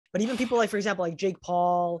But even people like, for example, like Jake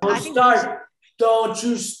Paul. Don't start. Don't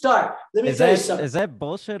you start. Let me tell you something. Is that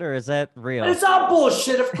bullshit or is that real? It's all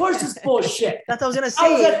bullshit. Of course it's bullshit. That's what I was gonna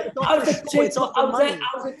say. I was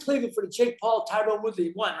at Cleveland for the Jake Paul, Tyron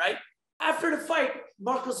Woodley one, right? After the fight,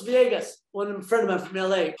 Marcos Villegas, one friend of mine from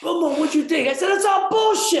LA, Romo, what'd you think? I said, it's all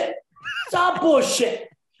bullshit. It's all bullshit.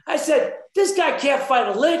 I said, this guy can't fight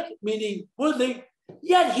a lick, meaning Woodley,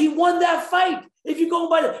 yet he won that fight. If you go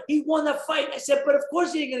by it, he won that fight. I said, but of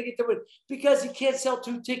course he ain't going to get the win because he can't sell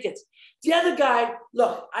 2 tickets. The other guy,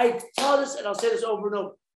 look, I tell this and I'll say this over and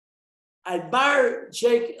over. I admire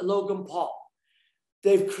Jake and Logan Paul.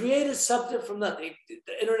 They've created something from nothing.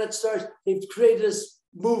 The internet stars, they've created this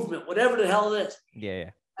movement, whatever the hell it is. Yeah.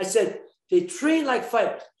 I said, they train like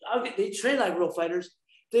fighters. They train like real fighters.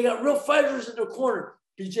 They got real fighters in their corner.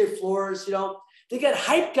 BJ Flores, They got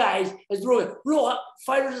hype guys as real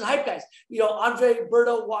fighters as hype guys. Andre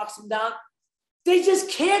Berto walks them down. They just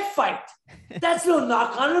can't fight. That's no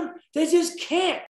knock on them. They just can't.